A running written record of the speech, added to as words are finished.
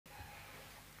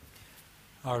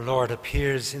Our Lord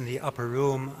appears in the upper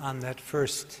room on that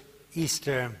first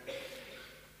Easter,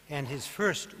 and his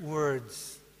first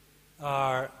words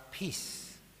are,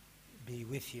 "Peace be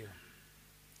with you."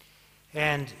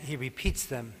 And he repeats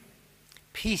them,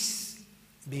 "Peace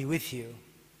be with you.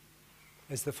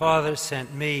 As the Father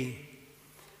sent me,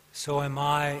 so am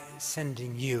I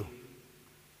sending you."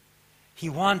 He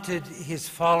wanted his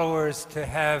followers to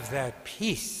have that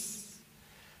peace,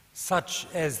 such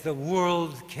as the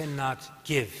world cannot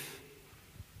give,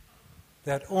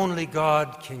 that only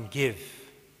God can give.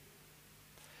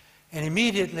 And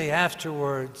immediately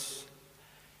afterwards,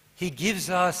 he gives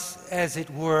us, as it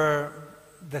were,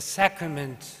 the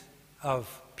sacrament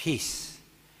of peace.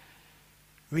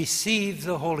 Receive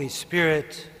the Holy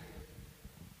Spirit,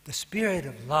 the Spirit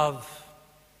of love,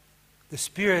 the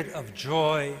Spirit of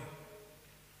joy,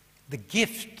 the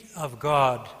gift of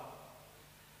God.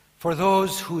 For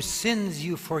those whose sins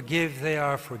you forgive, they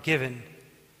are forgiven.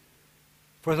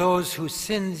 For those whose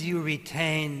sins you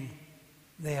retain,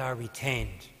 they are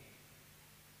retained.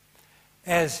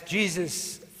 As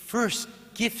Jesus' first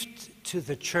gift to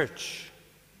the church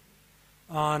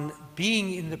on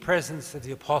being in the presence of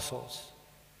the apostles,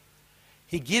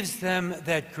 he gives them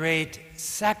that great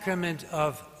sacrament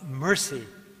of mercy,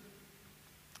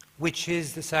 which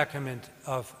is the sacrament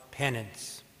of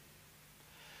penance.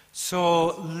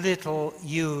 So little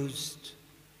used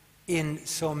in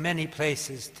so many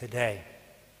places today.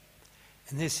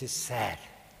 And this is sad.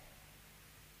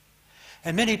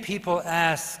 And many people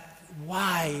ask,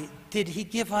 why did he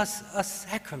give us a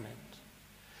sacrament?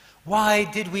 Why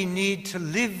did we need to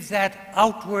live that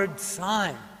outward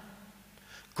sign?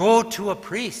 Go to a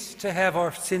priest to have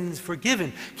our sins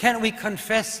forgiven. Can't we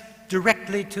confess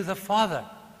directly to the Father?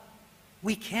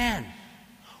 We can.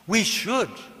 We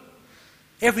should.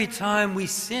 Every time we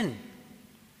sin,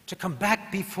 to come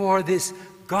back before this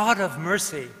God of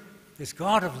mercy, this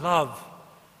God of love,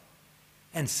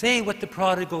 and say what the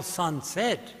prodigal son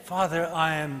said, "Father,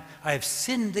 I have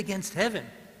sinned against heaven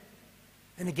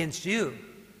and against you."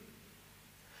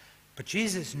 But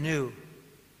Jesus knew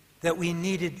that we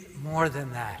needed more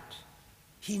than that.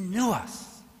 He knew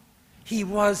us. He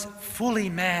was fully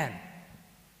man.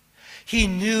 He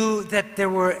knew that there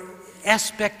were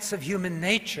aspects of human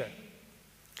nature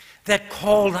that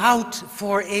called out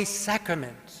for a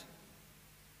sacrament.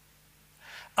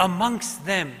 Amongst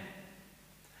them,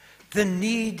 the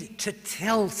need to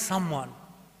tell someone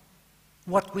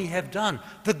what we have done,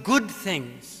 the good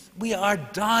things we are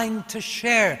dying to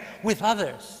share with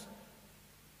others,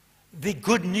 the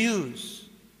good news,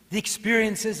 the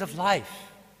experiences of life.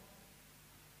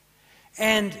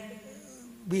 And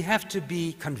we have to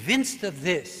be convinced of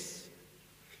this,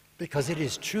 because it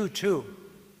is true too.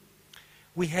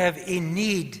 We have a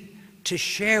need to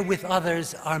share with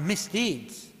others our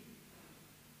misdeeds.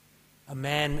 A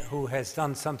man who has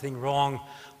done something wrong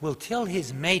will tell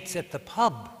his mates at the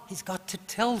pub. He's got to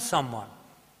tell someone.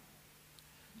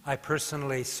 I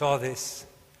personally saw this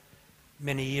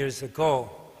many years ago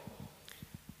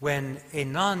when a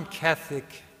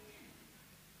non-Catholic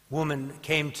woman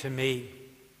came to me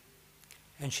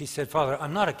and she said, "Father,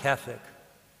 I'm not a Catholic,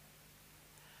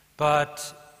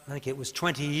 but I think it was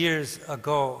 20 years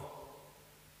ago,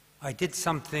 I did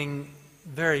something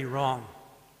very wrong,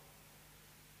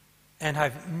 and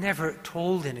I've never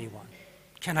told anyone.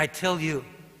 Can I tell you?"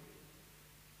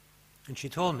 And she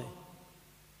told me.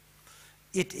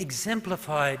 It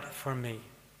exemplified for me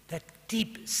that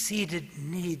deep-seated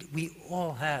need we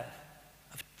all have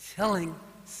of telling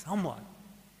someone.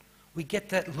 We get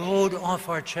that load off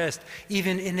our chest,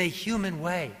 even in a human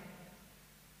way.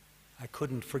 I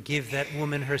couldn't forgive that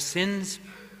woman her sins.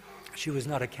 She was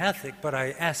not a Catholic, but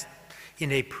I asked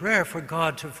in a prayer for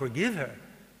God to forgive her.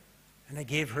 And I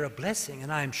gave her a blessing,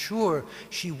 and I am sure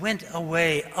she went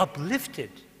away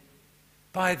uplifted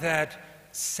by that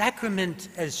sacrament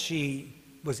as she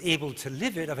was able to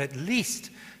live it, of at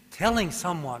least telling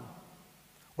someone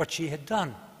what she had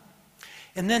done.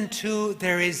 And then too,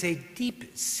 there is a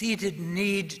deep-seated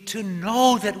need to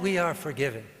know that we are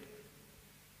forgiven.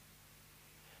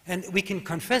 And we can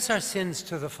confess our sins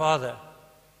to the Father,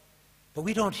 but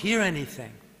we don't hear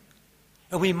anything.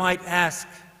 And we might ask,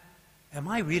 am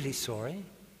I really sorry?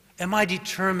 Am I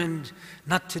determined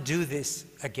not to do this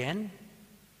again?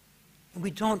 And we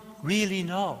don't really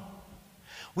know.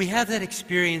 We have that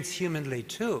experience humanly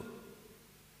too.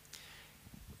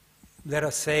 Let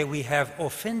us say we have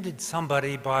offended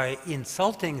somebody by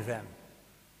insulting them.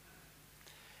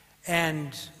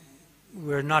 And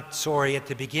we're not sorry at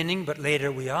the beginning, but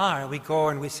later we are. We go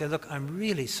and we say, "Look, I'm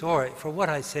really sorry for what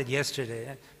I said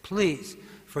yesterday. Please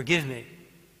forgive me."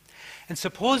 And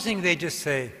supposing they just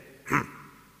say,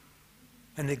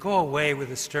 and they go away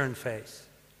with a stern face.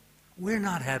 We're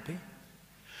not happy.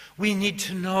 We need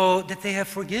to know that they have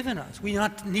forgiven us. We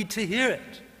need to hear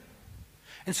it.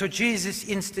 And so Jesus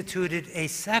instituted a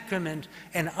sacrament,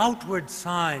 an outward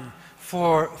sign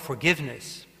for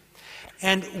forgiveness.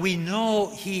 And we know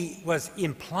he was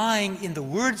implying in the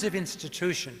words of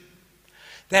institution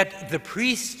that the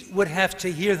priest would have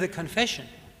to hear the confession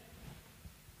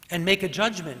and make a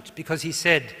judgment, because he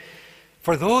said,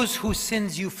 for those whose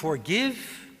sins you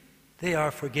forgive, they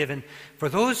are forgiven. For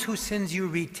those whose sins you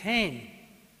retain,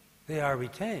 they are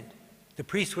retained. The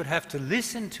priest would have to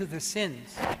listen to the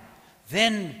sins,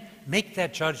 then make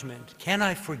that judgment. Can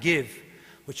I forgive?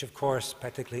 Which, of course,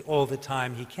 practically all the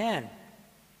time he can,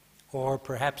 or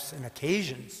perhaps on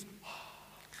occasions.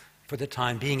 For the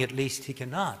time being, at least, he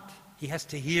cannot. He has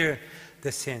to hear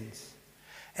the sins.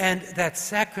 And that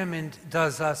sacrament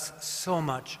does us so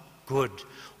much good.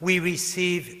 We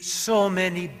receive so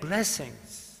many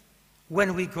blessings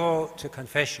when we go to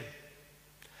confession.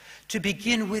 To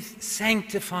begin with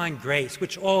sanctifying grace,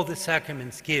 which all the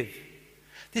sacraments give.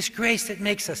 This grace that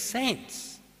makes us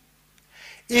saints.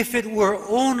 If it were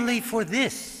only for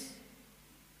this,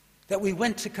 that we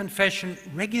went to confession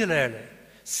regularly,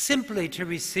 simply to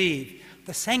receive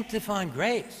the sanctifying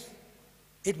grace,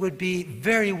 it would be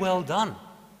very well done.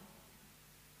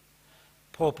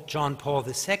 Pope John Paul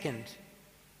II,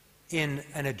 in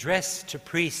an address to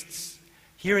priests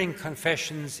hearing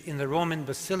confessions in the Roman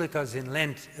basilicas in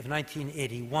Lent of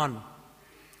 1981,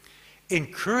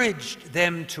 encouraged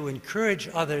them to encourage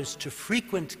others to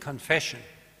frequent confession,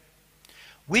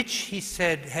 which, he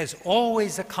said, has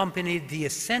always accompanied the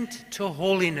ascent to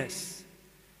holiness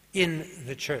in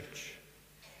the Church.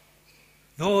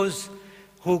 Those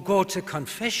who go to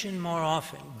confession more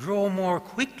often grow more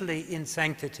quickly in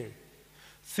sanctity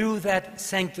through that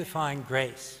sanctifying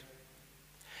grace.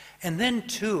 And then,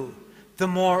 too, the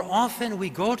more often we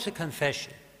go to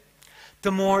confession,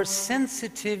 the more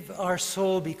sensitive our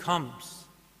soul becomes.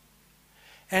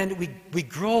 And we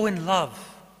grow in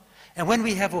love. And when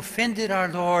we have offended our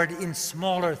Lord in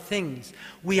smaller things,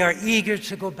 we are eager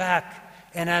to go back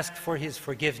and ask for his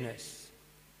forgiveness.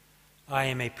 I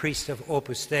am a priest of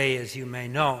Opus Dei, as you may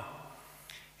know,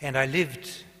 and I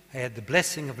had the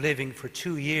blessing of living for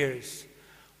 2 years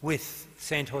with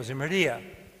Saint Josemaria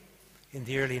in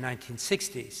the early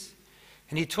 1960s.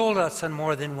 And he told us on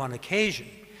more than one occasion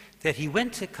that he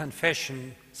went to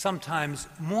confession sometimes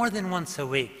more than once a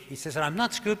week. He says, I'm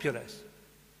not scrupulous,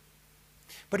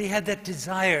 but he had that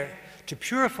desire to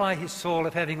purify his soul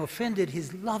of having offended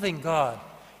his loving God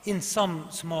in some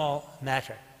small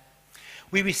matter.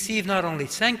 We receive not only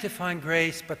sanctifying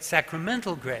grace, but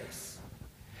sacramental grace.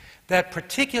 That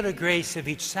particular grace of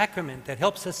each sacrament that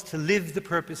helps us to live the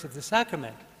purpose of the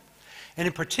sacrament. And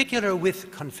in particular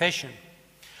with confession.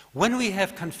 When we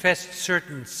have confessed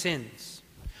certain sins,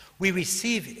 we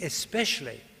receive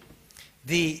especially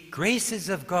the graces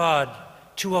of God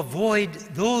to avoid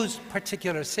those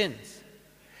particular sins.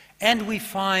 And we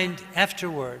find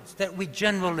afterwards that we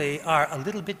generally are a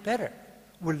little bit better.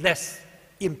 We're less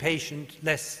impatient,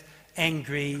 less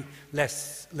angry,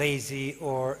 less lazy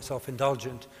or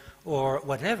self-indulgent or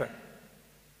whatever.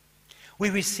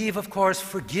 We receive, of course,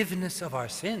 forgiveness of our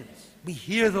sins. We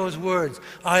hear those words,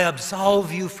 I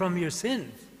absolve you from your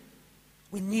sins.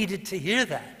 We needed to hear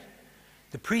that.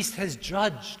 The priest has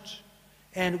judged,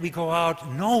 and we go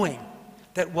out knowing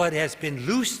that what has been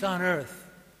loosed on earth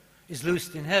is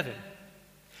loosed in heaven.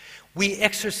 We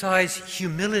exercise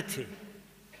humility.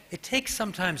 It takes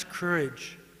sometimes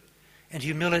courage and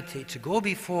humility to go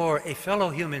before a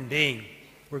fellow human being.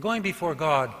 We're going before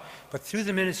God, but through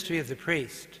the ministry of the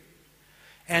priest,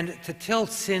 and to tell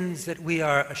sins that we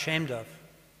are ashamed of.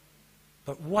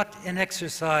 But what an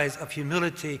exercise of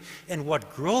humility, and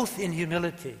what growth in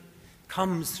humility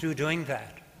comes through doing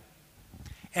that.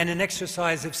 And an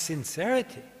exercise of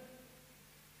sincerity.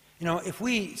 You know, if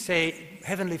we say,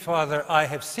 Heavenly Father, I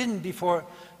have sinned before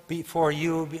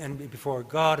you and before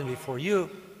God and before you,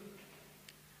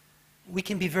 we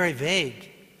can be very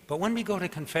vague. But when we go to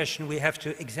confession, we have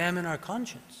to examine our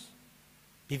conscience.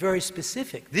 Be very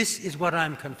specific. This is what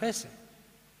I'm confessing.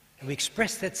 And we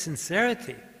express that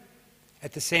sincerity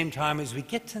at the same time as we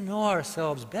get to know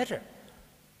ourselves better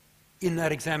in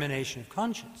that examination of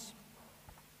conscience.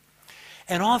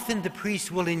 And often the priest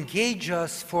will engage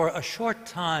us for a short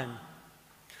time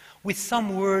with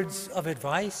some words of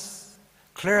advice,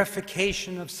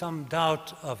 clarification of some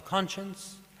doubt of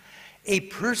conscience, a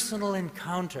personal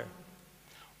encounter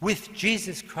with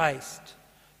Jesus Christ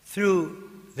through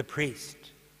the priest.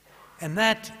 And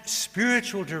that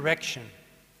spiritual direction,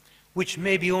 which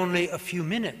may be only a few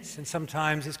minutes and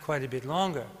sometimes is quite a bit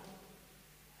longer,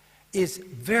 is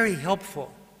very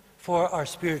helpful for our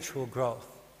spiritual growth.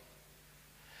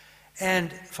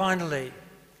 And finally,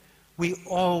 we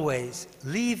always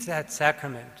leave that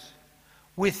sacrament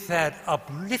with that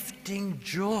uplifting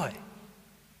joy,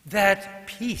 that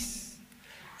peace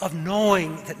of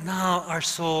knowing that now our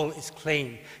soul is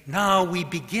clean. Now we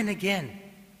begin again.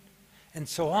 And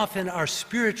so often our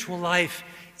spiritual life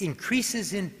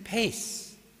increases in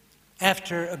pace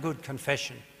after a good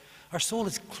confession. Our soul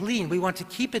is clean. We want to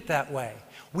keep it that way.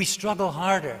 We struggle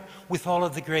harder with all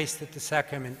of the grace that the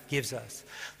sacrament gives us.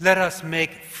 Let us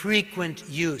make frequent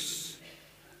use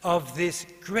of this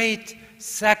great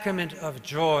sacrament of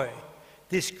joy,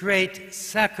 this great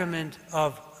sacrament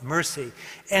of mercy,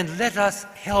 and let us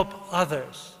help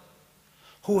others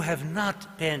who have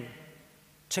not been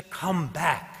to come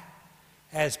back,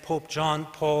 as Pope John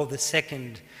Paul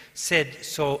II said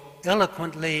so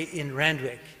eloquently in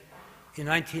Randwick in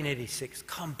 1986.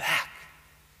 Come back.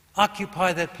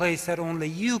 Occupy that place that only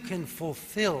you can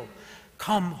fulfill.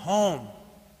 Come home.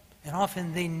 And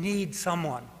often they need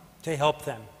someone to help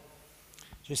them.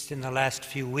 Just in the last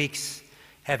few weeks,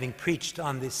 having preached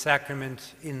on this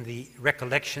sacrament in the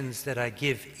recollections that I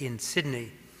give in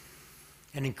Sydney,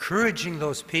 and encouraging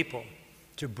those people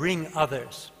to bring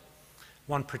others.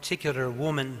 One particular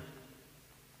woman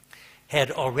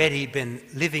had already been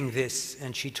living this,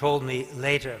 and she told me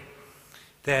later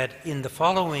that in the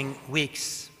following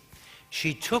weeks,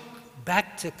 she took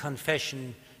back to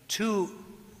confession two,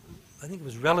 I think it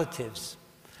was relatives,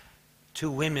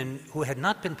 two women who had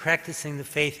not been practicing the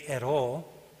faith at all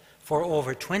for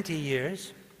over 20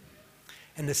 years,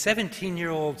 and the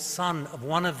 17-year-old son of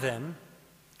one of them,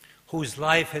 whose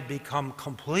life had become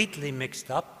completely mixed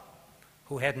up,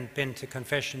 who hadn't been to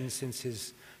confession since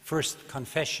his first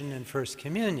confession and first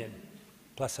communion,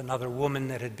 plus another woman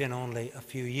that had been only a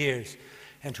few years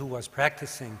and who was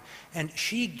practicing. And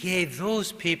she gave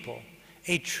those people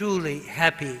a truly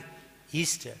happy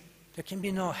Easter. There can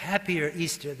be no happier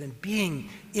Easter than being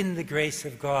in the grace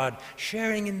of God,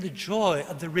 sharing in the joy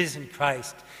of the risen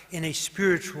Christ in a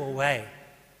spiritual way.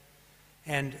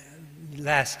 And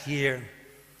last year,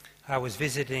 I was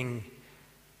visiting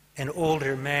an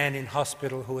older man in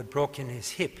hospital who had broken his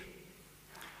hip.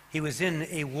 He was in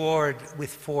a ward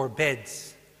with 4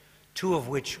 beds, 2 of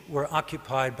which were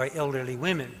occupied by elderly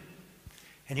women.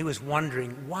 And he was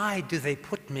wondering, why do they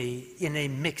put me in a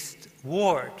mixed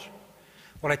ward?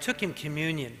 Well, I took him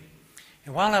communion.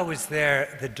 And while I was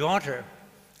there, the daughter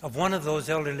of one of those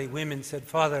elderly women said,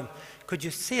 "Father, could you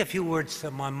say a few words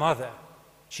to my mother?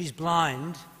 She's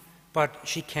blind, but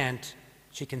she can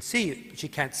see you. She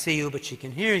can't see you, but she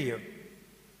can hear you."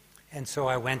 And so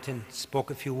I went and spoke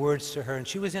a few words to her, and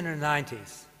she was in her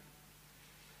 90s.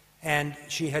 And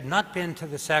she had not been to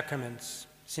the sacraments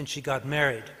since she got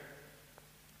married.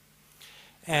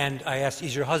 And I asked,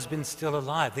 "Is your husband still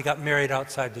alive?" They got married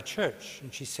outside the church.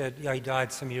 And she said, "Yeah, he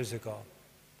died some years ago."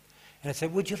 And I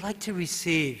said, "Would you like to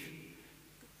receive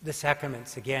the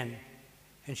sacraments again?"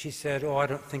 And she said, "Oh, I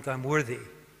don't think I'm worthy."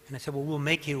 And I said, "Well, we'll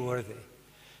make you worthy."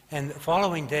 And the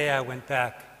following day I went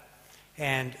back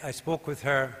and I spoke with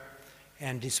her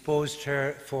and disposed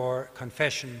her for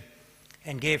confession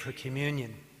and gave her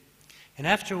communion. And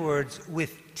afterwards,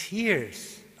 with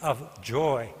tears of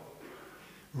joy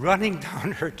running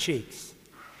down her cheeks,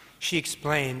 she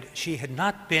explained she had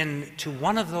not been to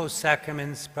one of those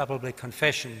sacraments, probably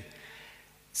confession,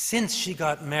 since she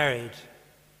got married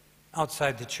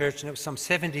outside the church, and it was some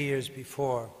 70 years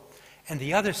before. And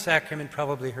the other sacrament,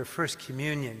 probably her first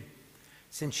communion,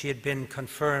 since she had been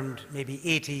confirmed maybe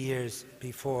 80 years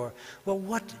before. Well,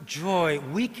 what joy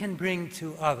we can bring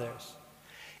to others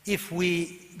if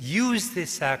we use this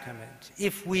sacrament,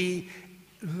 if we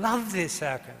love this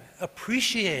sacrament,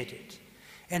 appreciate it,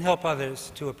 and help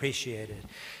others to appreciate it.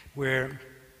 We're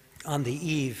on the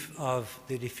eve of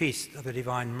the feast of the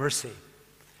Divine Mercy.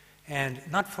 And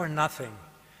not for nothing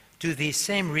do these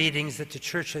same readings that the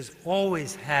Church has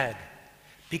always had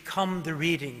become the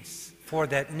readings for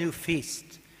that new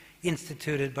feast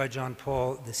instituted by John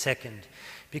Paul II,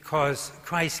 because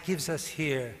Christ gives us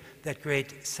here that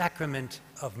great sacrament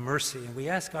of mercy. And we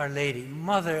ask Our Lady,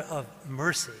 Mother of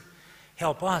Mercy,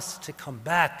 help us to come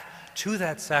back to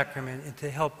that sacrament and to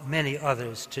help many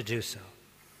others to do so.